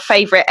been your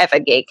favorite ever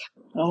gig?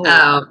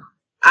 Oh,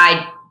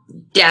 I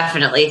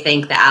definitely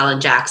think the Alan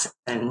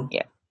Jackson.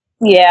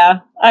 Yeah,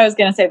 I was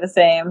going to say the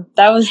same.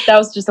 That was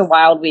just a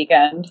wild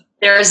weekend.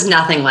 There is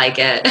nothing like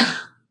it.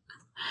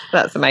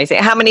 That's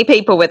amazing. How many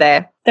people were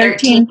there?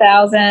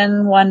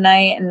 13,000 one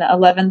night and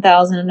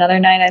 11,000 another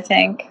night, I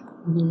think.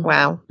 Mm-hmm.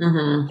 Wow.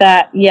 Mm-hmm.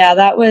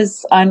 That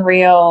was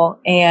unreal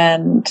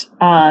and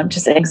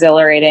just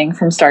exhilarating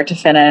from start to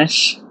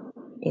finish.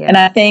 Yeah. And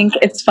I think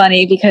it's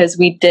funny because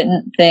we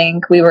didn't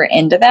think we were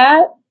into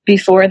that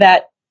before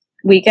that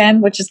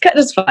weekend, which is kind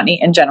of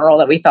funny in general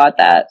that we thought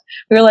that.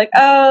 We were like,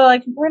 oh,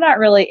 like we're not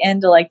really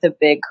into like the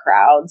big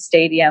crowd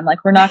stadium,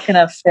 like we're not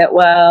gonna fit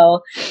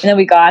well. And then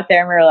we got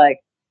there and we were like,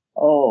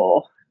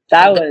 oh,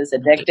 that was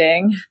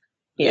addicting.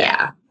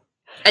 Yeah.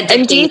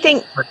 And do you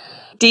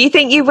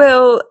think you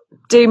will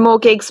do more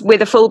gigs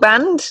with a full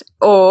band?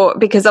 Or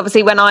because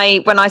obviously when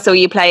I saw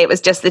you play, it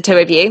was just the two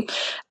of you.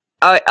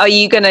 Are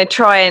you going to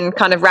try and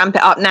kind of ramp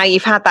it up now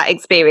you've had that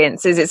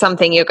experience? Is it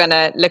something you're going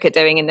to look at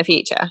doing in the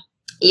future?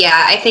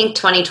 Yeah, I think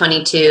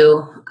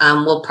 2022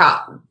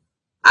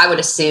 I would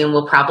assume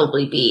will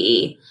probably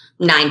be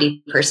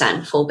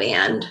 90% full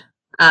band.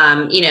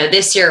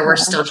 This year we're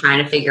still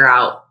trying to figure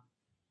out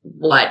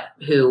what,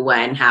 who,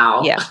 when,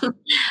 how. Yeah.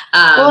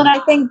 Well, and I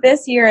think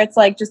this year it's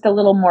like just a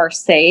little more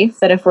safe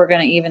that if we're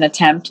going to even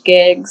attempt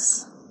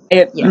gigs,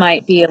 it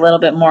might be a little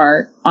bit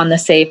more on the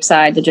safe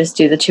side to just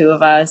do the two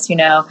of us.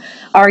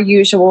 Our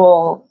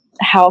usual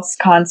house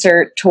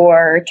concert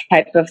tour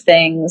type of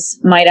things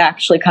might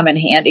actually come in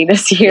handy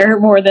this year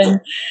more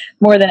than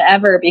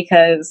ever,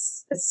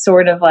 because it's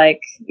sort of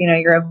like,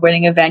 you're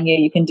avoiding a venue.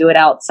 You can do it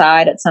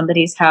outside at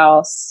somebody's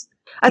house.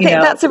 I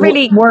think that's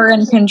we're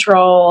in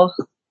control.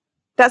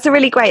 That's a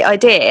really great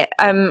idea.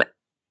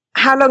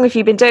 How long have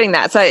you been doing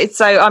that? So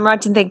I'm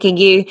right in thinking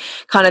you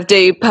kind of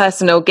do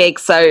personal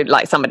gigs, so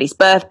like somebody's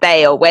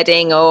birthday or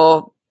wedding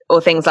or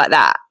things like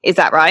that. Is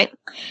that right?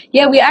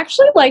 Yeah, we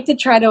actually like to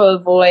try to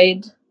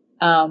avoid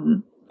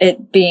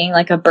it being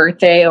like a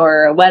birthday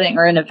or a wedding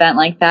or an event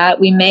like that.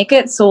 We make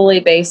it solely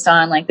based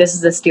on like, this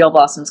is a Steel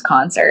Blossoms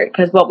concert.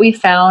 Because what we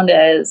found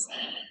is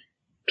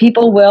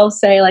people will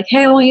say like,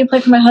 hey, I want you to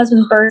play for my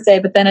husband's birthday.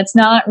 But then it's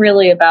not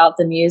really about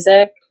the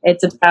music.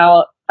 It's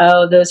about,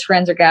 oh, those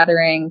friends are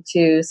gathering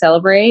to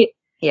celebrate.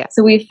 Yeah.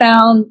 So we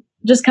found,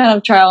 just kind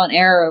of trial and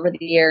error over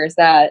the years,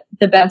 that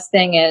the best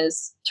thing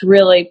is to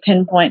really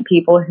pinpoint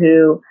people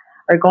who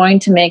are going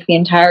to make the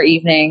entire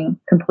evening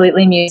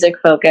completely music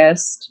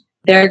focused.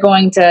 They're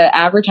going to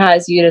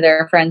advertise you to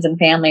their friends and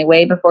family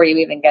way before you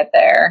even get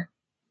there.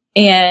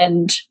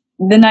 And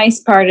the nice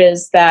part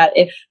is that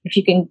if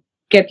you can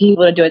get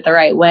people to do it the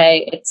right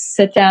way, it's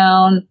sit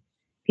down,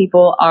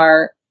 people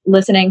are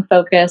listening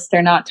focused,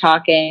 they're not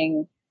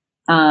talking.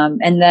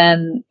 And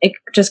then it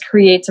just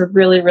creates a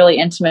really, really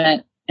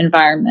intimate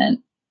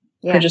environment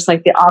for just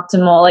like the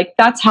optimal, like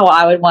that's how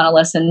I would want to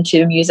listen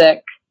to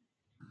music,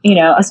 you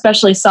know,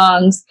 especially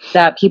songs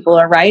that people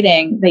are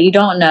writing that you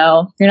don't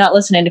know. You're not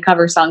listening to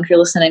cover songs, you're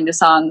listening to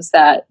songs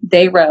that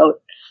they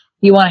wrote.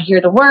 You want to hear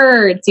the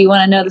words, you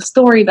want to know the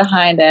story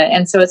behind it.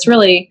 And so it's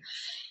really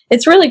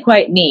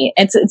quite neat.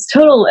 It's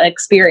total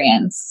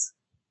experience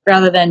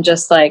rather than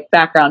just like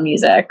background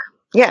music.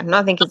 Yeah, no,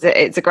 I think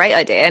it's a great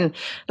idea. And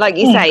like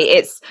you say,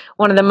 it's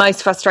one of the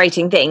most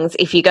frustrating things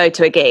if you go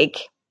to a gig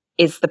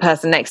is the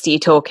person next to you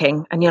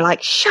talking and you're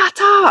like, shut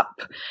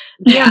up.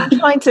 Yeah, I'm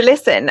trying to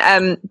listen.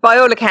 By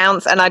all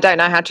accounts, and I don't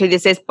know how true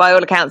this is, by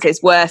all accounts,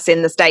 it's worse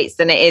in the States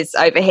than it is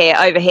over here.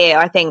 Over here,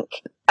 I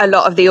think a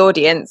lot of the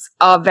audience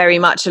are very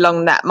much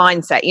along that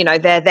mindset. You know,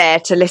 they're there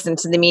to listen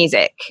to the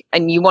music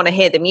and you want to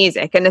hear the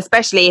music. And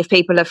especially if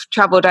people have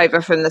traveled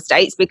over from the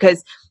States,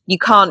 because you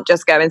can't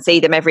just go and see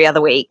them every other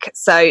week.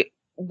 So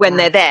when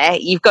they're there,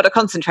 you've got to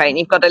concentrate and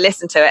you've got to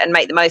listen to it and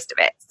make the most of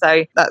it.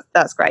 So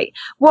that's great.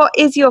 What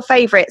is your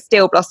favorite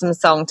Steel Blossom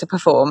song to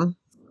perform?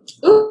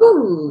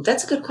 Ooh,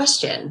 that's a good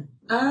question.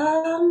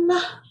 Are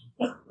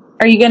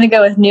you going to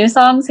go with new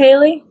songs,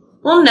 Haley?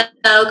 Well,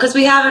 no, because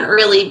we haven't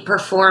really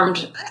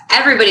performed.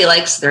 Everybody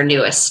likes their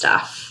newest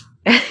stuff.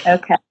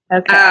 Okay.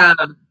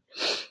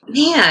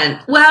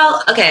 Man,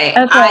 well, okay.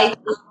 I've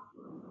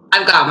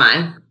got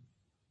mine.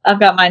 I've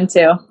got mine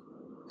too.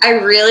 I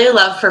really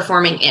love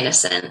performing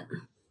Innocent.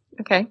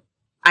 Okay.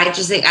 I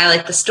just think I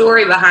like the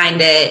story behind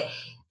it.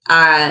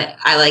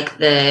 I like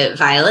the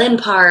violin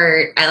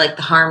part. I like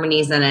the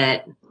harmonies in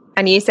it.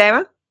 And you,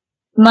 Sarah?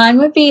 Mine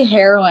would be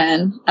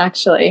Heroine,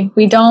 actually.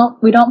 We don't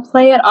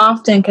play it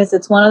often because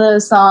it's one of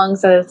those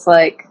songs that it's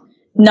like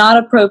not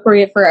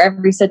appropriate for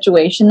every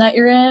situation that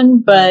you're in,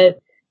 but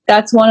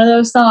that's one of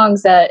those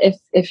songs that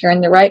if you're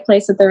in the right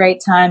place at the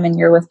right time and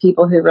you're with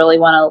people who really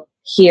want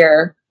to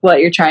hear what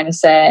you're trying to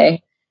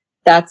say,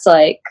 that's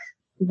like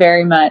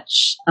very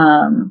much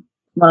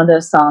one of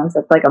those songs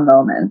that's like a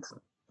moment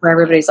where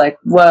everybody's like,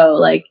 whoa,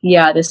 like,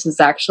 yeah, this is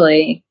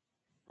actually,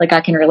 like,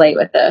 I can relate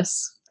with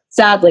this.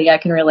 Sadly, I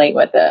can relate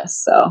with this.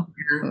 So,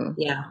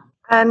 yeah.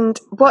 And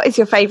what is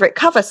your favorite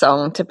cover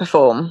song to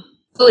perform?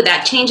 Oh,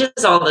 that changes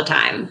all the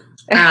time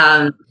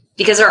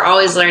because we're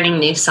always learning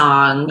new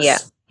songs. Yeah.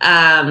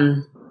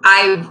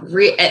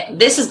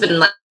 This has been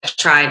like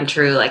tried and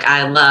true. Like,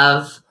 I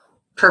love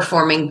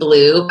performing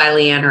Blue by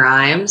LeAnn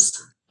Rimes.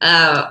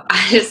 I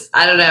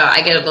don't know.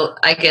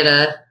 I get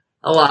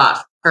a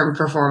lot from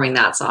performing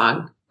that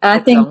song. I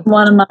think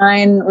one of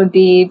mine would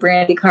be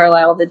Brandi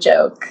Carlile, The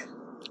Joke.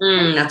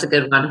 That's a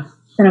good one.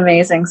 An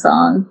amazing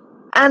song.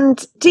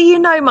 And do you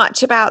know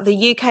much about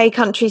the UK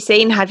country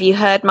scene? Have you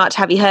heard much?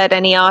 Have you heard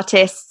any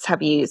artists?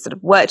 Have you sort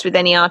of worked with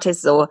any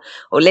artists or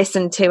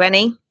listened to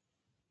any?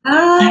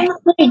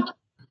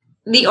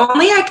 The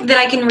only that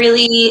I can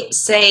really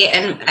say,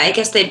 and I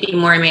guess they'd be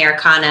more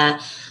Americana,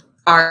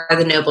 are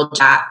the Noble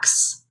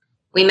Jacks.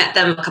 We met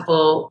them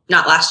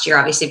not last year,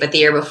 obviously, but the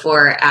year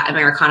before at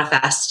Americana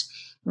Fest.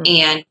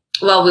 And,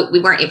 well,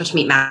 we weren't able to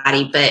meet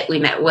Maddie, but we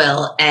met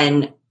Will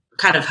and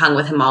kind of hung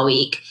with him all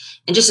week.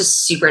 And just a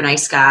super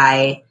nice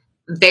guy,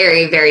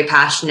 very, very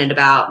passionate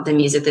about the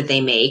music that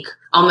they make.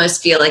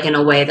 Almost feel like, in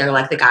a way, they're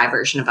like the guy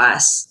version of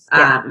us.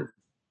 Yeah.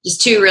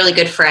 Just two really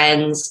good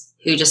friends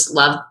who just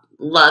love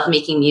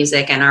making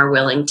music and are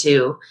willing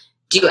to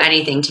do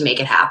anything to make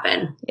it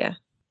happen. Yeah.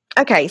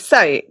 Okay,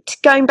 so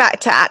going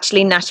back to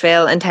actually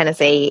Nashville and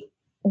Tennessee,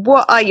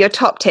 what are your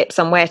top tips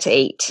on where to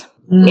eat?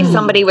 If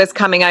somebody was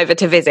coming over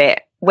to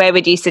visit, where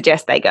would you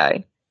suggest they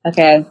go?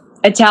 Okay,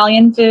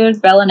 Italian food,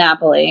 Bella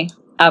Napoli,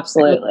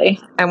 absolutely.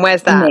 And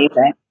where's that?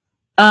 Amazing.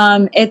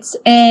 It's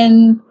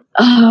in,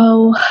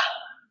 what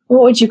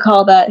would you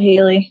call that,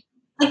 Haley?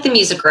 Like the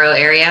Music Row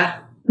area.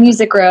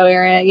 Music Row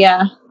area,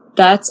 yeah.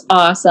 That's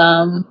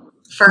awesome.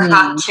 For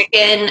hot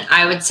chicken,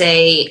 I would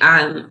say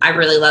I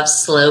really love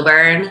Slow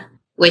Burn,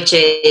 which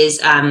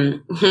is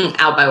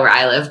out by where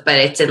I live, but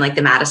it's in like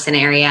the Madison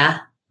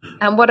area.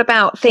 And what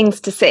about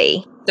things to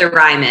see? The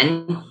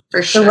Ryman,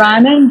 for sure. The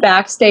Ryman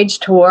backstage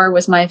tour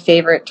was my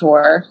favorite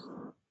tour.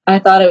 I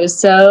thought it was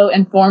so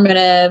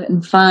informative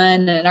and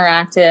fun and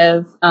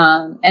interactive.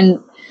 And,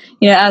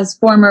 you know, as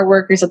former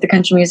workers at the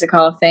Country Music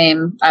Hall of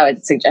Fame, I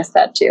would suggest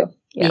that too.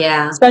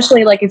 Yeah.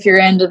 Especially like if you're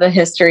into the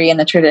history and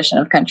the tradition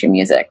of country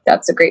music,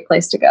 that's a great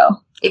place to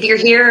go. If you're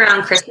here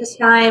around Christmas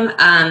time,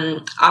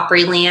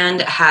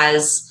 Opryland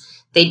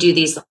they do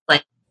these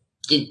like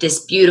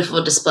this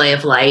beautiful display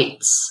of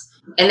lights.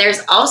 And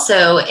there's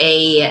also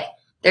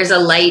there's a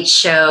light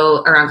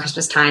show around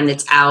Christmas time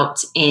that's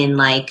out in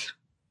like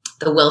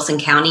the Wilson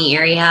County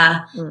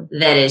area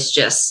that is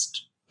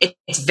just,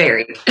 it's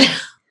varied.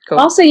 Cool.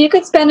 Also, you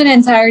could spend an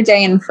entire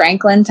day in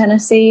Franklin,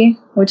 Tennessee,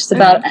 which is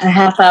about a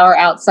half hour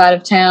outside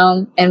of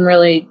town, and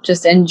really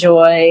just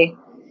enjoy.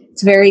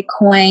 It's very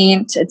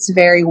quaint. It's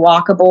very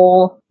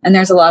walkable, and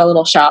there's a lot of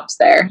little shops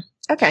there.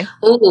 Okay.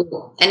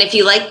 Ooh, and if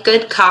you like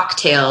good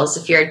cocktails,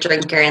 if you're a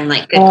drinker and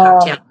like good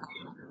cocktails,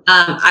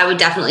 I would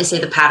definitely say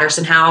the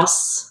Patterson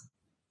House.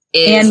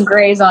 And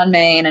Gray's on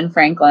Main and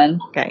Franklin.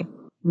 Okay.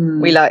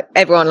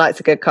 Everyone likes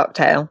a good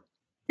cocktail.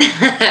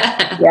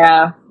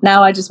 Yeah.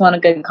 Now I just want a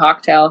good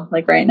cocktail,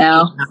 like right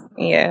now.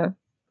 Yeah.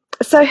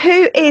 So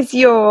who is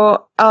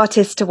your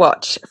artist to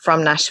watch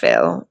from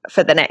Nashville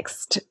for the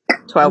next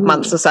 12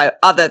 months or so,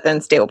 other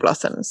than Steel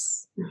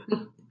Blossoms?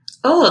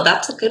 Oh,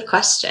 that's a good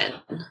question.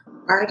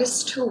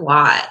 Artist to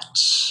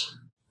watch.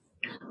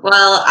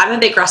 Well, I'm a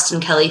big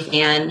Ruston Kelly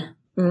fan.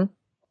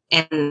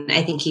 And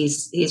I think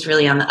he's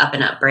really on the up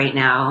and up right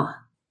now.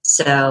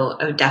 So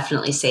I would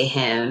definitely say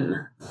him.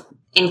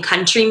 In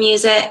country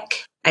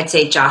music, I'd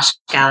say Josh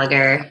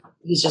Gallagher.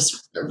 He's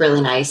just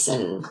really nice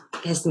and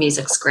his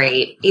music's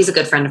great. He's a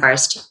good friend of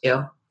ours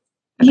too.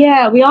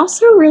 Yeah, we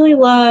also really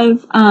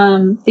love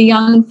the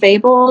Young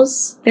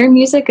Fables. Their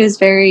music is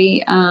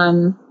very,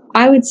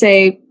 I would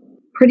say,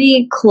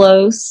 pretty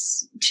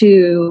close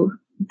to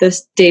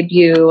this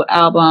debut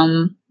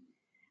album,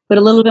 but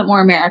a little bit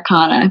more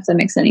Americana, if that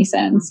makes any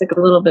sense. Like a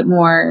little bit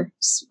more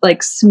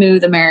like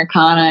smooth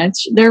Americana.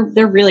 They're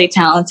really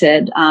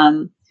talented.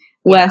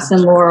 Wes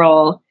and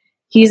Laurel,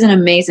 he's an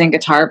amazing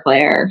guitar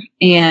player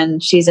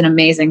and she's an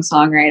amazing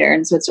songwriter.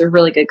 And so it's a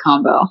really good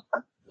combo.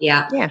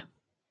 Yeah. Yeah.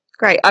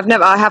 Great.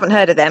 I haven't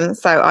heard of them,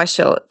 so I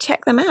shall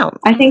check them out.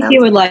 I think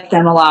you would like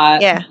them a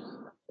lot. Yeah.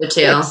 Me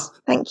too. Yes.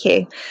 Thank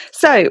you.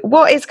 So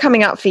what is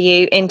coming up for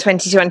you in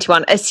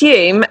 2021?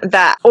 Assume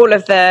that all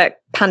of the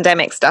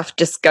pandemic stuff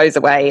just goes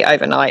away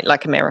overnight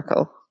like a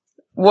miracle.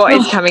 What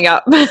is coming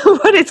up?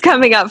 What is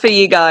coming up for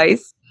you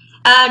guys?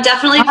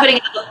 Definitely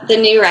putting out the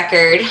new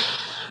record,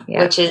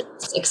 which is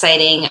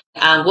exciting.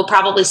 We'll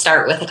probably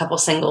start with a couple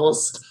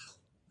singles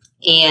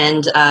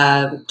and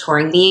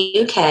touring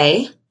the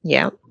UK.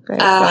 Yeah, very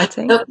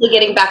exciting. Hopefully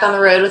getting back on the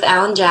road with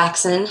Alan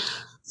Jackson.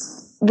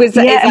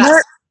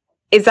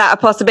 Is that a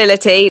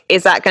possibility?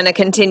 Is that going to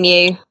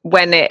continue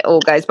when it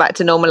all goes back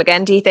to normal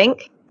again, do you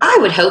think? I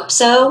would hope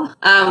so.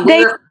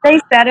 They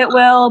said it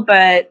will,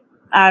 but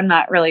I'm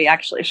not really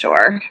actually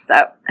sure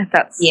if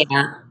that's...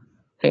 Yeah.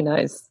 Who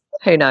knows?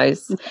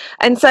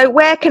 And so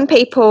where can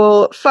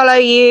people follow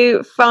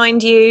you,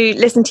 find you,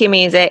 listen to your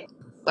music?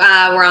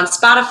 We're on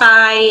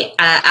Spotify,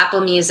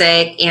 Apple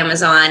Music,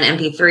 Amazon,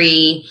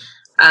 MP3.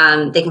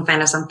 They can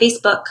find us on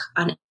Facebook,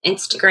 on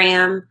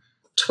Instagram,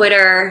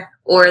 Twitter,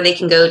 or they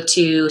can go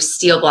to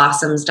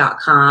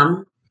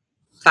steelblossoms.com.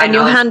 And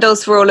your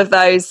handles for all of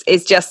those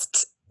is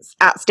just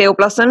at Steel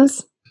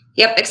Blossoms?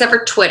 Yep, except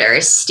for Twitter,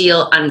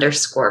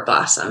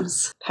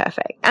 Steel_Blossoms.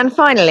 Perfect. And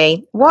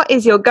finally, what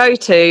is your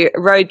go-to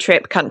road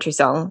trip country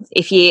song?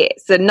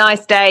 It's a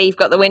nice day, you've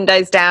got the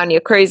windows down,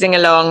 you're cruising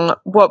along,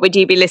 what would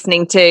you be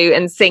listening to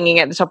and singing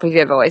at the top of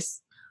your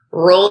voice?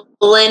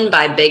 Rollin'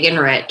 by Big and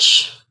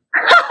Rich.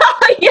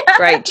 Yeah.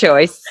 Great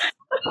choice.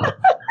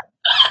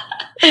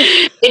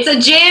 It's a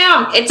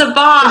jam. It's a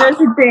bomb. It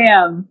is a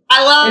jam.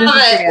 I love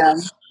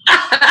it.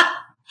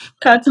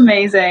 That's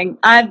amazing.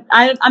 I'm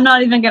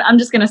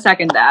just gonna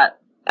second that.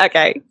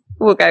 Okay,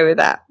 we'll go with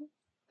that.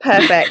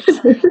 Perfect.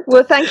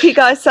 Well, thank you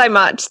guys so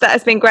much. That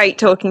has been great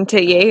talking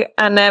to you.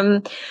 And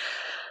I'm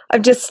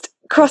just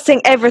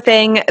crossing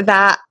everything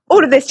that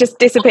all of this just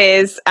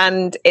disappears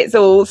and it's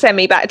all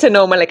semi back to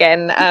normal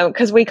again,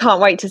 because we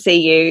can't wait to see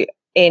you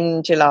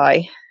in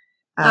July.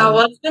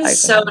 It's been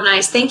so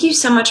nice. Thank you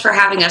so much for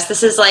having us.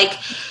 This has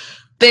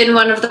been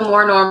one of the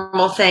more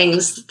normal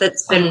things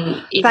that's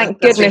been. Thank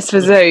goodness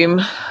for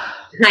Zoom.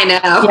 I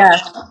know. Yeah.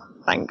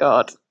 Thank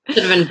God.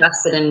 Should have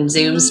invested in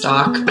Zoom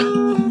stock.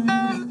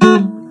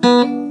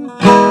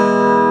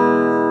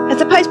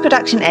 As a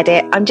post-production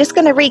edit, I'm just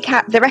going to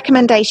recap the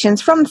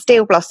recommendations from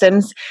Steel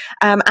Blossoms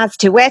as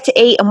to where to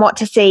eat and what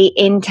to see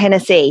in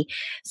Tennessee.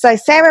 So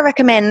Sarah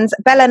recommends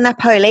Bella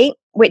Napoli,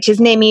 which is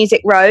near Music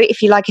Row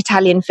if you like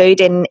Italian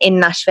food in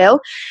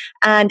Nashville.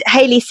 And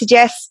Hayley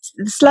suggests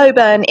the Slow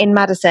Burn in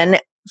Madison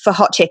for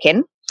hot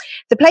chicken.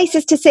 The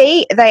places to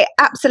see, they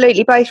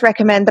absolutely both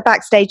recommend the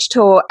backstage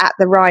tour at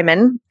the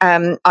Ryman.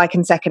 I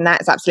can second that.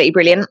 It's absolutely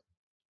brilliant.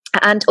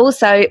 And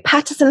also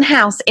Patterson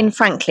House in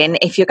Franklin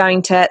if you're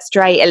going to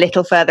stray a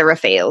little further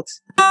afield.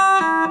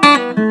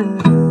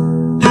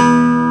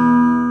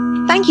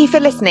 Thank you for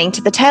listening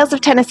to the Tales of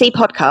Tennessee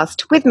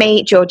podcast with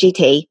me, Georgie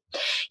T.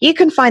 You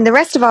can find the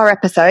rest of our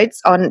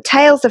episodes on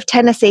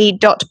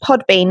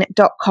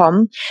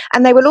talesoftennessee.podbean.com,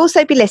 and they will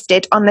also be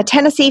listed on the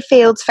Tennessee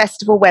Fields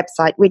Festival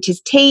website, which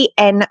is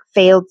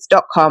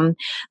tnfields.com.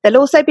 They'll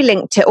also be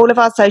linked to all of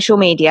our social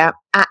media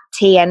at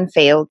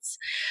tnfields.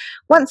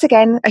 Once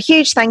again, a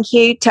huge thank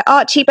you to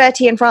Archie,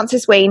 Bertie and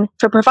Francis Ween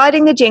for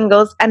providing the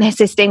jingles and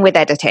assisting with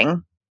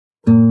editing.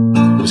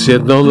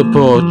 Sitting on the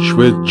porch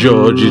with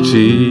Georgie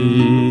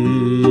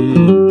T.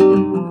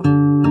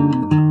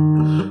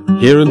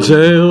 hearing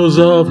tales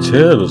of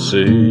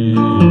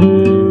Tennessee.